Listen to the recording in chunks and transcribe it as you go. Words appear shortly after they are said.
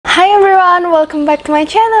welcome back to my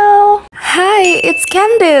channel. Hi, it's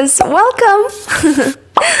Candice. Welcome.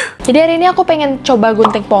 Jadi hari ini aku pengen coba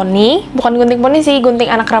gunting poni. Bukan gunting poni sih, gunting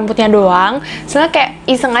anak rambutnya doang. Soalnya kayak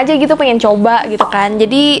iseng aja gitu, pengen coba gitu kan.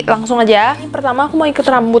 Jadi langsung aja. Pertama aku mau ikut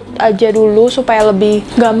rambut aja dulu supaya lebih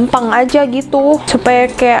gampang aja gitu.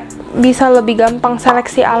 Supaya kayak bisa lebih gampang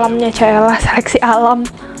seleksi alamnya, cayalah seleksi alam.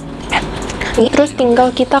 Terus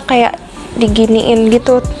tinggal kita kayak diginiin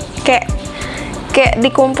gitu, kayak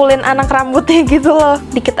dikumpulin anak rambutnya gitu loh.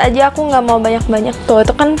 Dikit aja, aku nggak mau banyak-banyak tuh.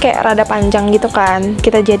 Itu kan kayak rada panjang gitu kan,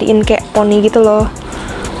 kita jadiin kayak poni gitu loh.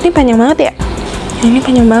 Ini panjang banget ya, ini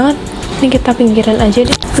panjang banget. Ini kita pinggiran aja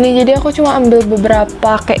deh. Nih, jadi aku cuma ambil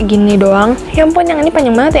beberapa kayak gini doang. Ya ampun, yang ini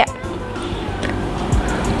panjang banget ya.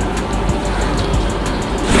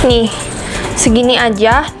 Nih, segini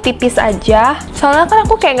aja, tipis aja. Soalnya kan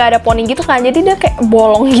aku kayak nggak ada poni gitu kan, jadi dia kayak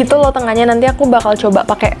bolong gitu loh tengahnya. Nanti aku bakal coba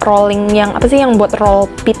pakai rolling yang apa sih, yang buat roll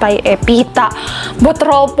pita, buat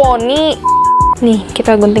roll poni. Nih,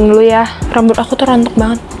 kita gunting dulu ya. Rambut aku tuh rontok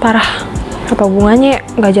banget, parah. Apa bunganya ya?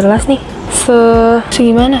 Nggak jelas nih.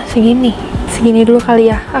 Segimana? Segini dulu kali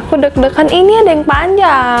ya. Aku deg-degan, ini ada yang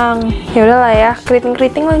panjang. Ya udahlah ya,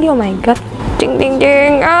 keriting lagi. Oh my god. Ding.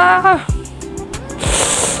 Ah.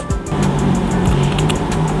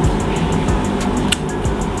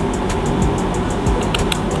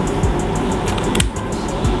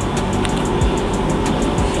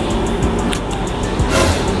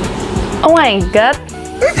 Oh my god.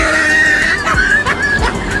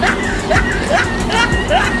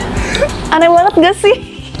 Aneh banget gak sih?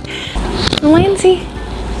 Lumayan sih.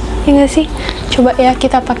 Ya gak sih? Coba ya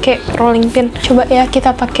kita pakai rolling pin. Kayak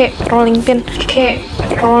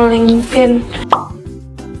rolling pin.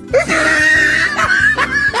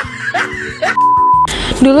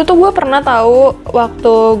 Dulu tuh gue pernah tahu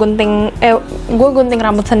waktu gue gunting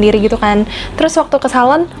rambut sendiri gitu kan. Terus waktu ke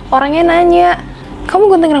salon, orangnya nanya, kamu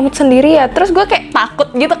gunting rambut sendiri ya? Terus gue kayak takut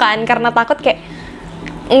gitu kan, karena takut kayak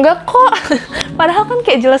enggak kok. Padahal kan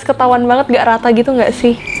kayak jelas ketahuan banget gak rata gitu gak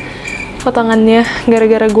sih potongannya,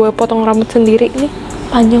 gara-gara gue potong rambut sendiri. Ini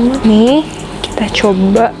panjang banget nih. Kita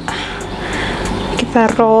coba, kita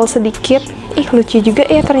roll sedikit. Ih, lucu juga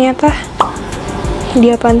ya ternyata.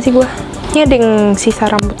 Dia apaan sih gue? Ini ada yang sisa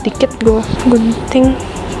rambut dikit, gue gunting.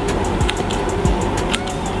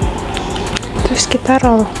 Terus kita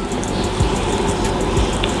roll.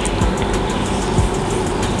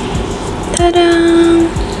 Tadang.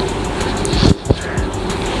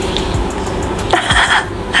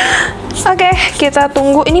 Oke, kita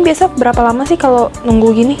tunggu. Ini biasa berapa lama sih kalau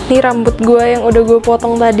nunggu gini? Ini rambut gue yang udah gue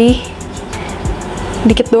potong tadi.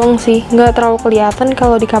 Dikit doang sih, nggak terlalu kelihatan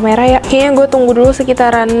kalau di kamera ya. Kayaknya gue tunggu dulu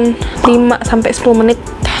sekitaran 5-10 menit.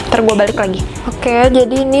 Ntar gue balik lagi. Oke,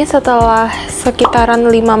 jadi ini setelah sekitaran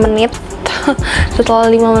 5 menit. Setelah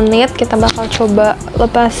 5 menit, kita bakal coba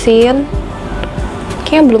lepasin.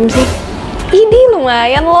 Kayaknya belum sih. Ini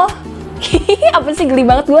lumayan loh. Apa sih, geli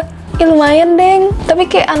banget gue. Ih, lumayan deng. Tapi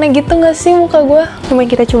kayak aneh gitu gak sih muka gue? Cuma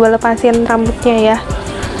kita coba lepasin rambutnya ya.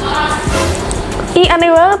 Ih,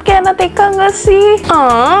 aneh banget, kayak anak TK gak sih?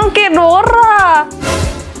 Kayak Dora.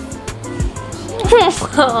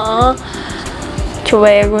 Coba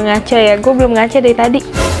ya gue ngaca ya. Gue belum ngaca dari tadi.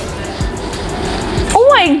 Oh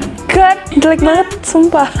my god, jelek banget,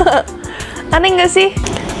 sumpah. Aneh gak sih?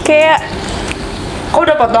 Kayak oh,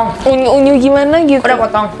 udah potong? Unyu-unyu gimana gitu. Udah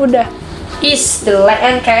potong? Udah. Is,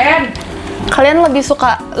 jelek kan? Kalian lebih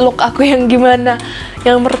suka look aku yang gimana?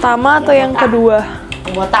 Yang pertama atau yang kedua?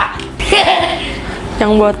 Botak.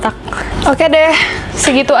 Yang botak. Oke deh,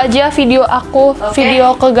 segitu aja video aku.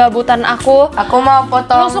 Video kegabutan aku. Aku mau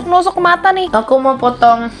potong. Nusuk mata nih. Aku mau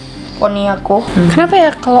potong poni aku. Kenapa ya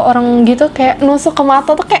kalau orang gitu kayak nusuk ke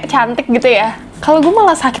mata tuh kayak cantik gitu ya? Kalau gue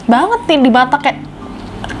malah sakit banget nih di mata, kayak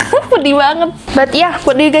pedih banget. But yeah,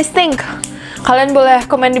 what do you guys think? Kalian boleh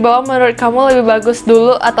komen di bawah menurut kamu lebih bagus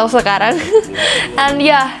dulu atau sekarang. And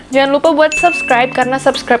yeah, jangan lupa buat subscribe, karena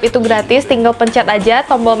subscribe itu gratis. Tinggal pencet aja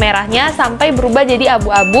tombol merahnya sampai berubah jadi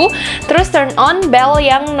abu-abu. Terus turn on bell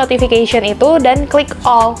yang notification itu dan klik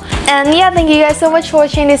all. And yeah, thank you guys so much for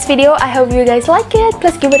watching this video. I hope you guys like it.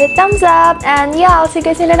 Please give it a thumbs up. And yeah, I'll see you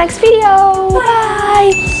guys in the next video.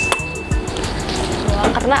 Bye!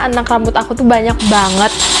 Karena anak rambut aku tuh banyak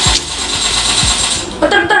banget.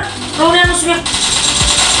 Bentar, rollnya nusuknya.